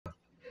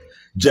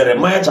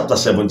Jeremiah chapter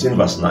 17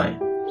 verse 9.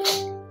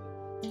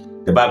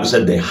 The Bible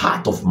said the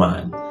heart of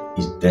man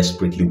is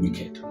desperately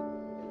wicked.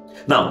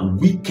 Now,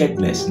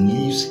 wickedness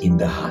lives in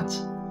the heart.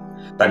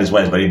 That is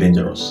why it's very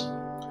dangerous.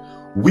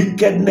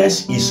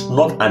 Wickedness is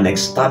not an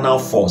external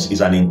force,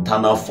 it's an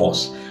internal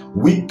force.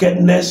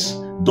 Wickedness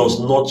does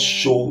not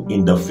show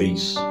in the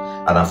face.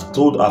 And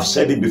I've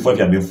said it before. If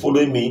you have been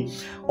following me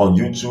on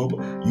YouTube,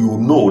 you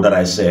know that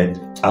I've said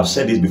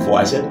this before.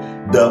 I said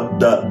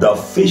the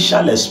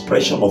facial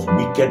expression of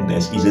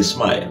wickedness is a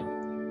smile.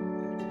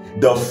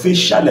 The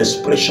facial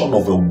expression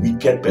of a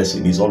wicked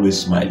person is always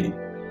smiling.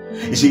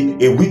 You see,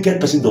 a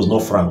wicked person does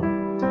not frown.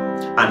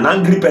 An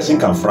angry person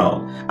can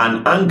frown,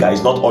 and anger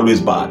is not always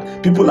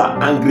bad. People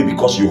are angry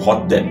because you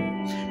hurt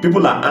them.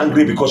 People are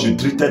angry because you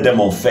treated them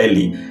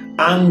unfairly.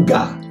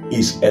 Anger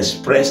is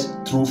expressed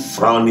through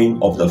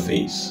frowning of the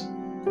face,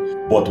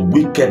 but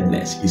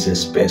wickedness is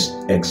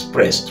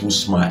expressed through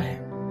smile.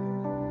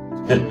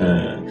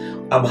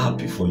 I'm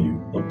happy for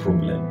you, no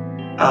problem.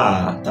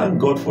 Thank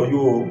God for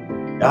you.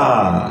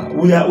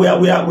 We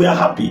are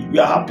happy. We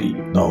are happy.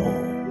 No,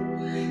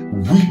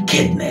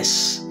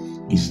 wickedness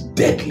is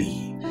deadly.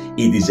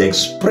 It is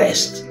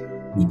expressed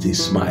with a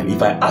smile.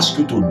 If I ask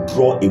you to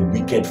draw a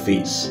wicked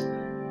face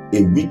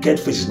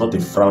is not a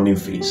frowning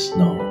face.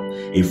 No,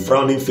 a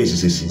frowning face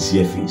is a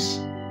sincere face.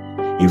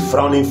 A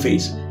frowning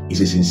face is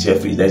a sincere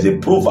face. There's a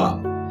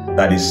proverb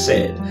that is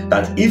said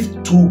that if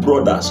two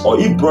brothers or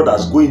if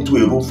brothers go into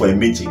a room for a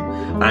meeting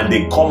and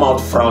they come out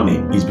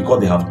frowning, it's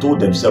because they have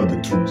told themselves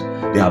the truth.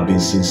 They have been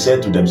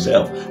sincere to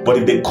themselves. But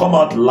if they come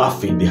out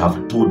laughing, they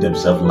have told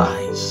themselves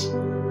lies.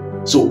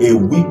 So a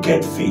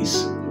wicked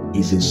face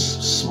is a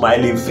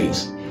smiling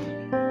face.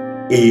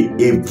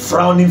 A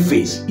frowning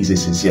face is a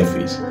sincere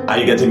face. Are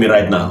you getting me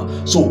right now?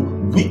 So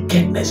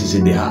wickedness is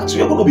in the heart. So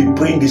you're going to be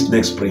praying this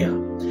next prayer.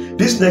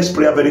 This next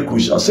prayer, very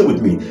crucial. Say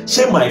with me.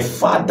 Say, my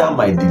Father,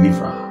 my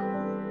deliverer.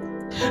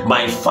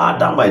 My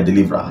Father, my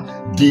deliverer.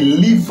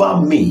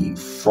 Deliver me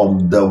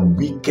from the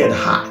wicked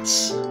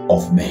hearts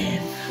of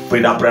men.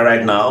 Pray that prayer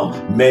right now.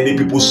 Many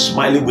people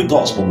smiling with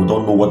us, but we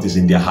don't know what is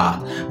in their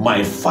heart.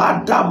 My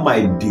Father,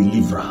 my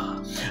deliverer.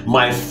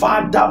 My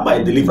Father,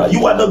 my deliverer.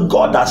 You are the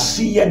God that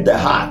seeth the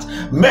heart.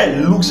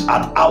 Man looks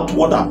at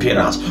outward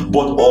appearance,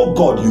 but oh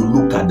God, you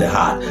look at the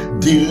heart.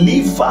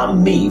 Deliver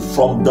me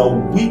from the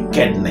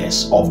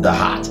wickedness of the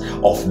heart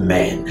of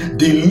men.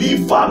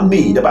 Deliver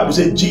me. The Bible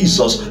says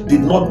Jesus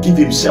did not give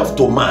himself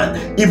to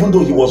man. Even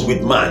though he was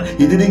with man,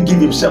 he didn't give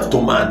himself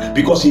to man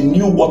because he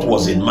knew what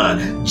was in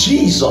man.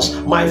 Jesus,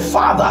 my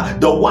Father,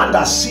 the one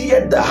that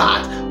seeth the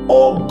heart.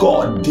 Oh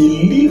God,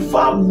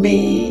 deliver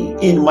me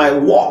in my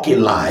walk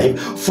in life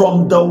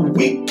from the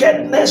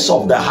wickedness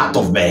of the heart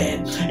of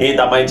man. In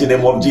the mighty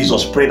name of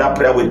Jesus, pray that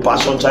prayer with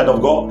passion, child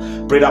of God.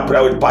 Pray that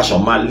prayer with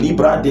passion.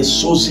 Malibra de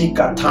sozi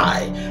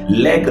katai,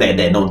 legre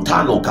de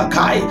nontano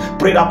kakai.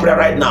 Pray that prayer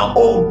right now.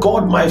 Oh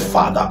God, my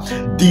Father,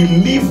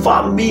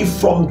 deliver me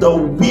from the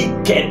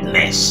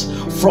wickedness,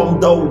 from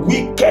the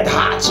wicked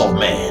hearts of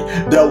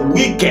men. The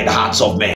wicked hearts of men.